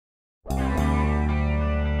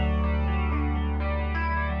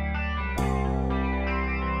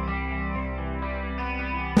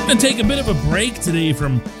going to take a bit of a break today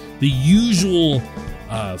from the usual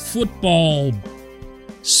football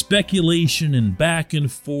speculation and back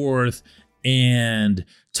and forth, and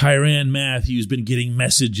Tyrann Mathieu been getting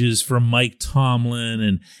messages from Mike Tomlin,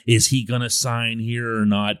 and is he going to sign here or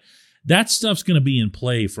not? That stuff's going to be in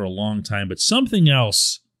play for a long time, but something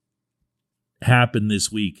else happened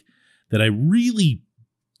this week that I really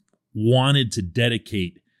wanted to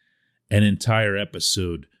dedicate an entire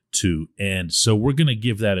episode to, and so we're going to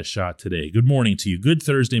give that a shot today. Good morning to you. Good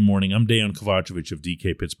Thursday morning. I'm Dejan Kovacevic of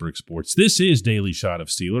DK Pittsburgh Sports. This is Daily Shot of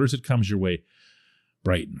Steelers. It comes your way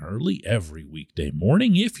bright and early every weekday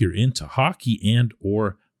morning if you're into hockey and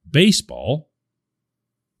or baseball.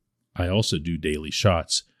 I also do daily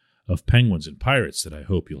shots of Penguins and Pirates that I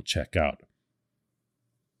hope you'll check out.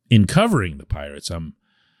 In covering the Pirates, I'm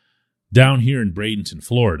down here in Bradenton,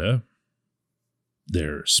 Florida,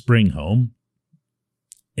 their spring home.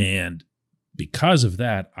 And because of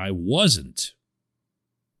that, I wasn't,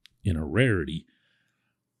 in a rarity,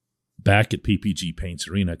 back at PPG Paints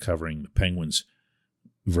Arena covering the Penguins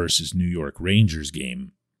versus New York Rangers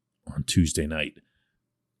game on Tuesday night.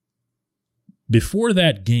 Before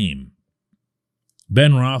that game,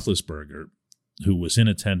 Ben Roethlisberger, who was in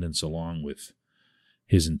attendance along with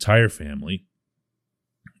his entire family,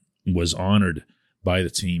 was honored by the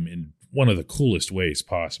team in one of the coolest ways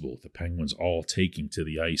possible, the Penguins all taking to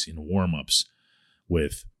the ice in warm-ups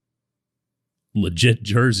with legit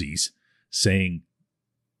jerseys saying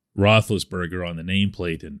Roethlisberger on the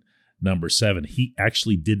nameplate and number 7. He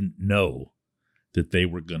actually didn't know that they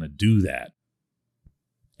were going to do that,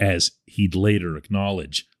 as he'd later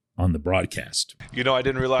acknowledge on the broadcast. You know, I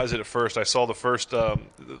didn't realize it at first. I saw the first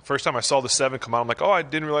time I saw the 7 come out, I'm like, oh, I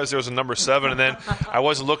didn't realize there was a number 7. And then I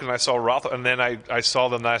wasn't looking, and I saw Roth, and then I saw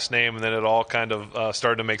the last name, and then it all kind of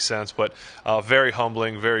started to make sense. But very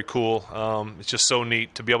humbling, very cool. It's just so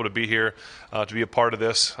neat to be able to be here, to be a part of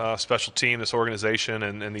this special team, this organization,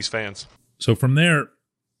 and these fans. So from there,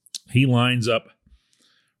 he lines up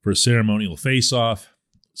for a ceremonial face-off.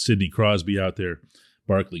 Sidney Crosby out there,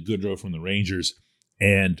 Barclay Goodrow from the Rangers,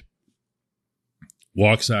 and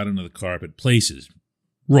walks out onto the carpet, places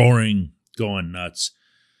roaring, going nuts.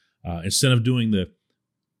 Instead of doing the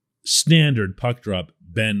standard puck drop,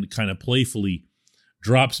 Ben kind of playfully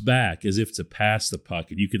drops back as if to pass the puck.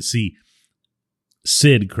 And you can see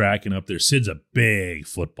Sid cracking up there. Sid's a big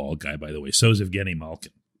football guy, by the way. So is Evgeny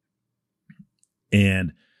Malkin.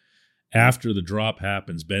 And after the drop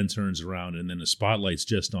happens, Ben turns around, and then the spotlight's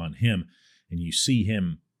just on him. And you see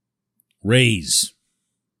him raise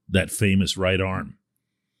that famous right arm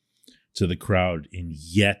to the crowd in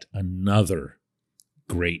yet another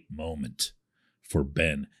great moment for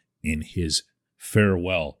Ben in his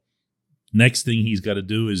farewell. Next thing he's got to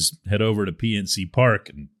do is head over to PNC Park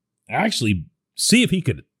and actually see if he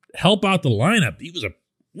could help out the lineup. He was a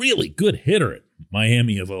really good hitter at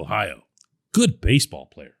Miami of Ohio. Good baseball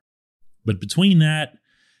player. But between that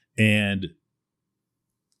and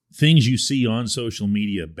things you see on social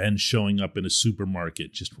media, Ben showing up in a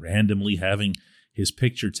supermarket, just randomly having his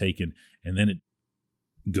picture taken, and then it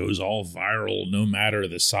goes all viral no matter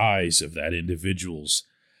the size of that individual's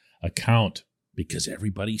account, because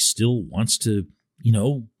everybody still wants to,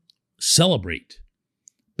 celebrate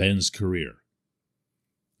Ben's career.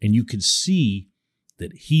 And you can see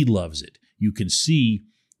that he loves it. You can see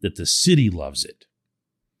that the city loves it.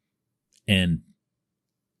 And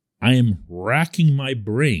I am racking my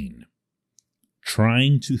brain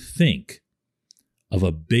trying to think of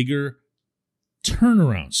a bigger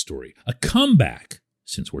turnaround story, a comeback,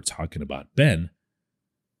 since we're talking about Ben,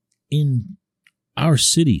 in our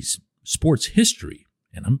city's sports history.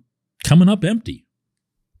 And I'm coming up empty.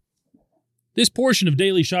 This portion of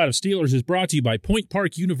Daily Shot of Steelers is brought to you by Point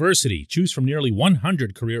Park University. Choose from nearly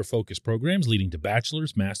 100 career-focused programs leading to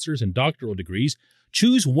bachelor's, master's, and doctoral degrees.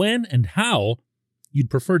 Choose when and how you'd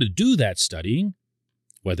prefer to do that studying,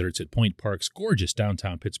 whether it's at Point Park's gorgeous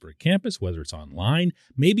downtown Pittsburgh campus, whether it's online,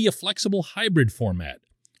 maybe a flexible hybrid format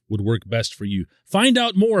would work best for you. Find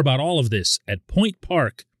out more about all of this at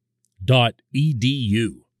pointpark.edu.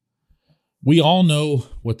 We all know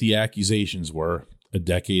what the accusations were a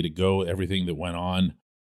decade ago, everything that went on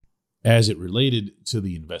as it related to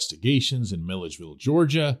the investigations in Milledgeville,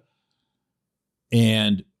 Georgia.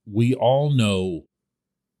 And we all know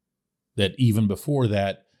that even before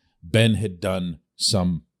that, Ben had done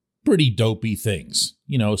some pretty dopey things,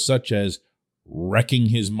 such as wrecking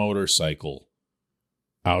his motorcycle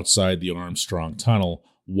outside the Armstrong Tunnel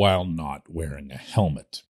while not wearing a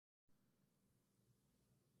helmet.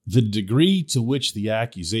 The degree to which the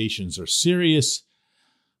accusations are serious,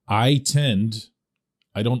 I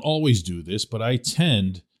don't always do this, but I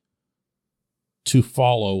tend to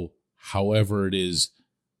follow however it is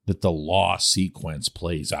that the law sequence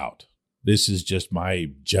plays out. This is just my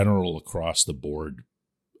general across the board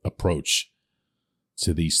approach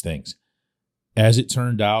to these things. As it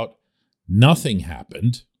turned out, nothing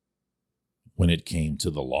happened when it came to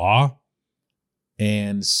the law,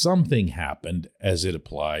 and something happened as it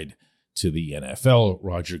applied to the NFL.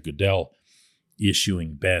 Roger Goodell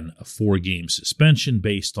issuing Ben a 4-game suspension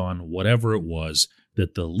based on whatever it was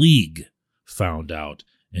that the league found out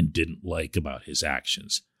and didn't like about his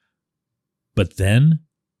actions. But then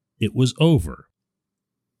it was over.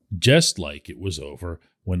 Just like it was over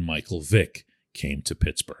when Michael Vick came to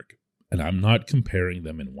Pittsburgh. And I'm not comparing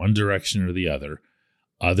them in one direction or the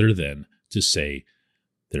other than to say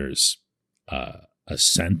there's a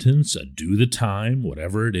sentence, a do the time,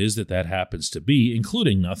 whatever it is that happens to be,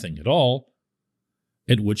 including nothing at all,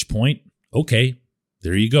 at which point, okay,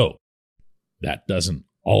 there you go. That doesn't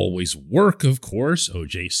always work, of course.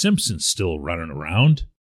 O.J. Simpson's still running around.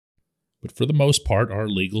 But for the most part, our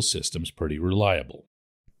legal system's pretty reliable.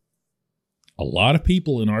 A lot of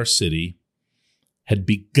people in our city had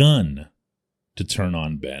begun to turn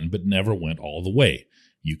on Ben, but never went all the way.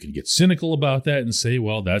 You can get cynical about that and say,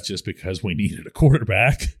 well, that's just because we needed a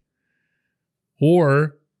quarterback.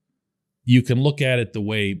 Or you can look at it the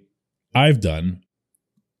way I've done,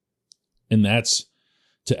 and that's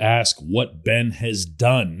to ask what Ben has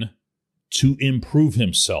done to improve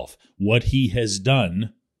himself, what he has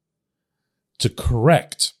done to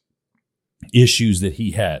correct issues that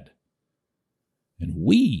he had. And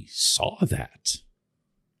we saw that.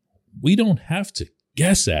 We don't have to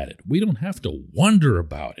guess at it. We don't have to wonder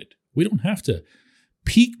about it. We don't have to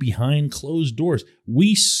peek behind closed doors.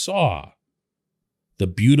 We saw the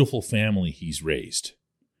beautiful family he's raised.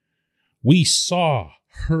 We saw,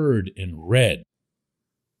 heard, and read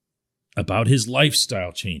about his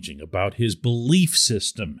lifestyle changing, about his belief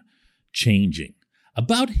system changing,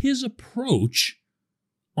 about his approach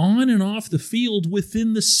on and off the field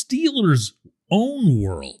within the Steelers' own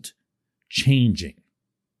world changing.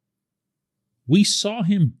 We saw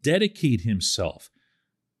him dedicate himself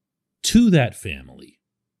to that family.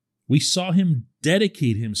 We saw him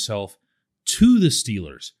dedicate himself to the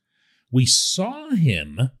Steelers. We saw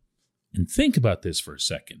him, and think about this for a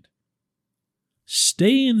second,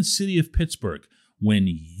 stay in the city of Pittsburgh when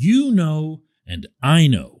you know and I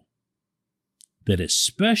know that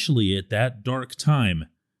especially at that dark time,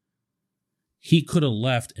 he could have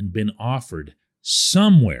left and been offered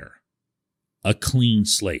somewhere a clean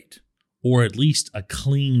slate, or at least a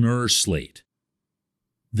cleaner slate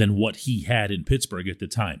than what he had in Pittsburgh at the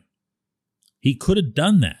time. He could have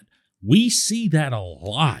done that. We see that a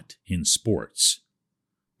lot in sports.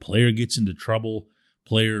 Player gets into trouble,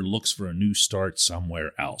 player looks for a new start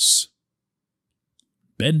somewhere else.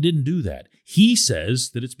 Ben didn't do that. He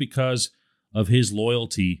says that it's because of his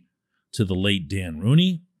loyalty to the late Dan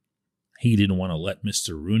Rooney. He didn't want to let Mr.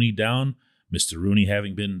 Rooney down, Mr. Rooney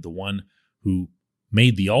having been the one who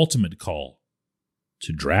made the ultimate call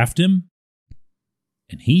to draft him.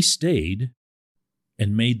 And he stayed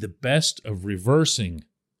and made the best of reversing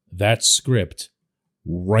that script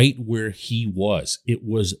right where he was. It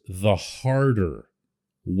was the harder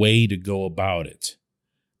way to go about it,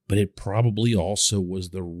 but it probably also was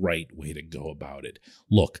the right way to go about it.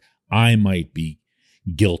 Look, I might be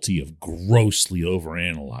guilty of grossly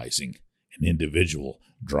overanalyzing an individual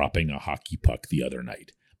dropping a hockey puck the other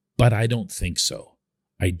night, but I don't think so.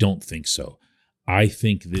 I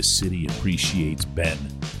think this city appreciates Ben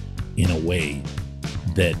in a way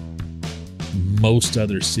that most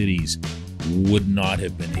other cities would not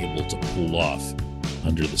have been able to pull off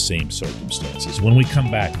under the same circumstances. When we come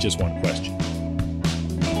back, just one question.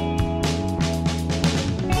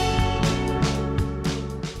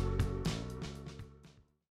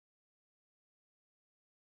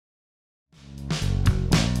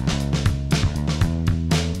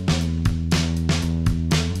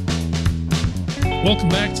 Welcome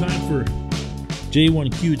back. Time for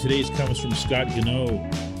J1Q. Today's comes from Scott Gano,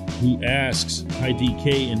 who asks, hi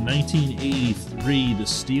DK, in 1983, the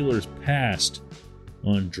Steelers passed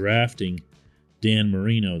on drafting Dan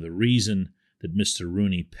Marino. The reason that Mr.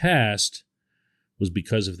 Rooney passed was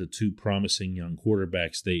because of the two promising young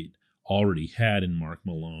quarterbacks they already had in Mark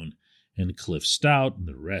Malone and Cliff Stout, and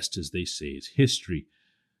the rest, as they say, is history.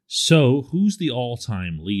 So, who's the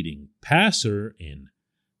all-time leading passer in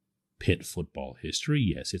Pitt football history?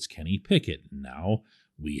 Yes, it's Kenny Pickett. Now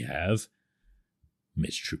we have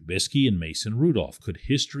Mitch Trubisky and Mason Rudolph. Could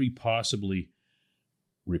history possibly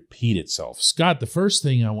repeat itself? Scott, the first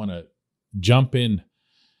thing I want to jump in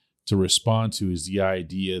to respond to is the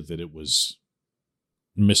idea that it was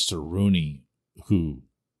Mr. Rooney who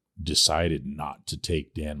decided not to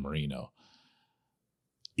take Dan Marino.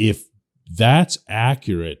 If that's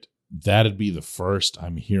accurate, that'd be the first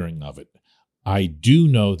I'm hearing of it. I do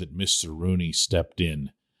know that Mr. Rooney stepped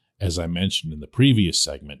in, as I mentioned in the previous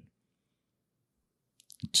segment,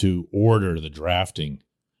 to order the drafting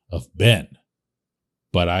of Ben,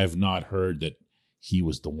 but I've not heard that he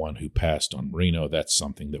was the one who passed on Marino. That's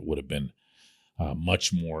something that would have been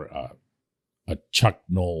much more a Chuck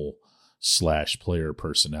Noll / player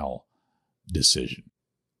personnel decision.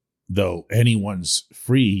 Though anyone's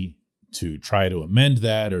free to try to amend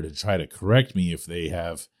that or to try to correct me if they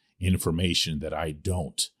have information that I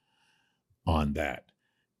don't on that.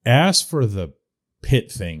 As for the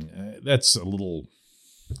Pitt thing, that's a little...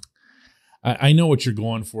 I know what you're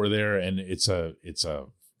going for there, and it's a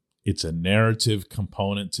narrative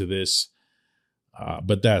component to this,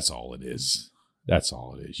 but that's all it is. That's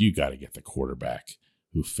all it is. You got to get the quarterback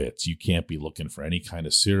who fits. You can't be looking for any kind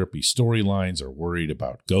of syrupy storylines or worried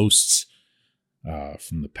about ghosts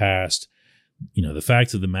from the past. You know, the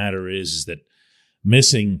fact of the matter is that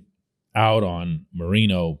missing out on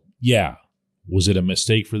Marino, yeah, was it a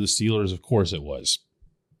mistake for the Steelers? Of course it was.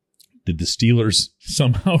 Did the Steelers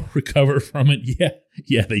somehow recover from it?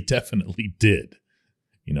 Yeah, they definitely did.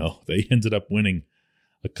 You know, they ended up winning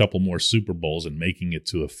a couple more Super Bowls and making it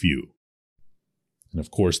to a few. And of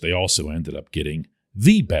course, they also ended up getting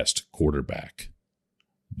the best quarterback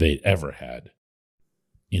they'd ever had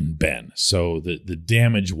in Ben. So the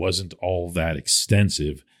damage wasn't all that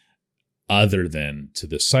extensive other than to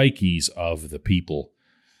the psyches of the people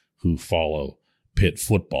who follow Pitt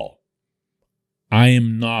football. I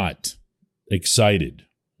am not excited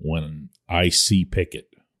when I see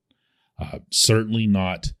Pickett. Certainly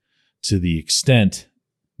not to the extent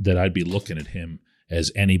that I'd be looking at him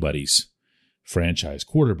as anybody's franchise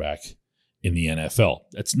quarterback in the NFL.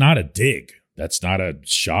 That's not a dig. That's not a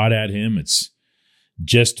shot at him. It's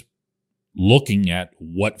just looking at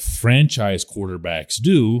what franchise quarterbacks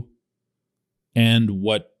do and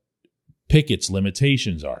what Pickett's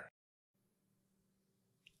limitations are.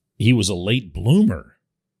 He was a late bloomer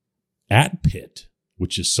at Pitt,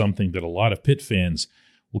 which is something that a lot of Pitt fans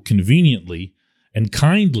will conveniently and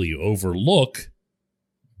kindly overlook,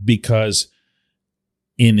 because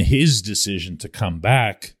in his decision to come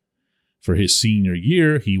back for his senior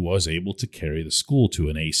year, he was able to carry the school to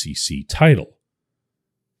an ACC title.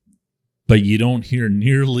 But you don't hear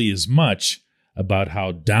nearly as much about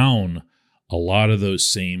how down a lot of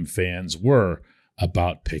those same fans were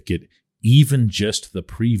about Pickett even just the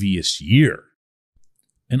previous year.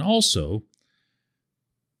 And also,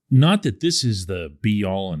 not that this is the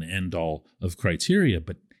be-all and end-all of criteria,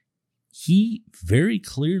 but he very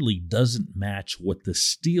clearly doesn't match what the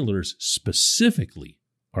Steelers specifically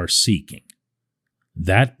are seeking.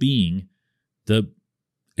 That being the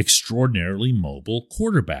extraordinarily mobile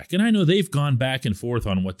quarterback. And I know they've gone back and forth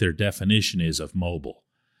on what their definition is of mobile.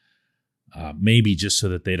 Maybe just so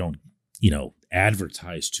that they don't,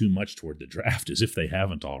 advertise too much toward the draft, as if they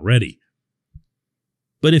haven't already.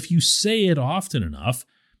 But if you say it often enough,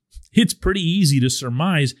 it's pretty easy to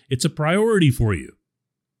surmise it's a priority for you.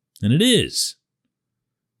 And it is.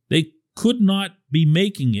 They could not be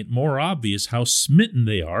making it more obvious how smitten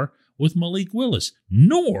they are with Malik Willis,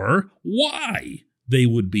 nor why they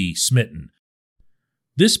would be smitten.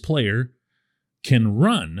 This player can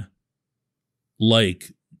run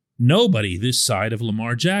like nobody this side of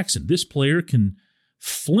Lamar Jackson. This player can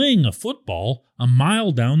fling a football a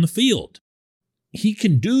mile down the field. He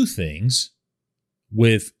can do things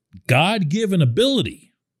with God-given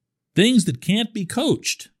ability, things that can't be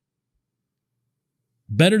coached,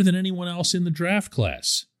 better than anyone else in the draft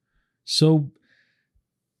class. So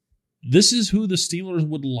this is who the Steelers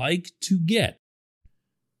would like to get.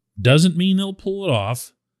 Doesn't mean they'll pull it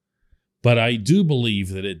off, but I do believe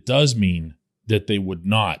that it does mean that they would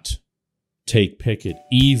not take Pickett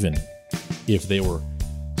even if they were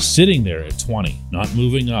sitting there at 20, not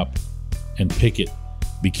moving up, and Pickett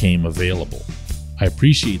became available. I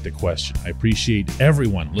appreciate the question. I appreciate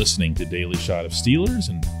everyone listening to Daily Shot of Steelers,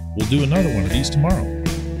 and we'll do another one of these tomorrow.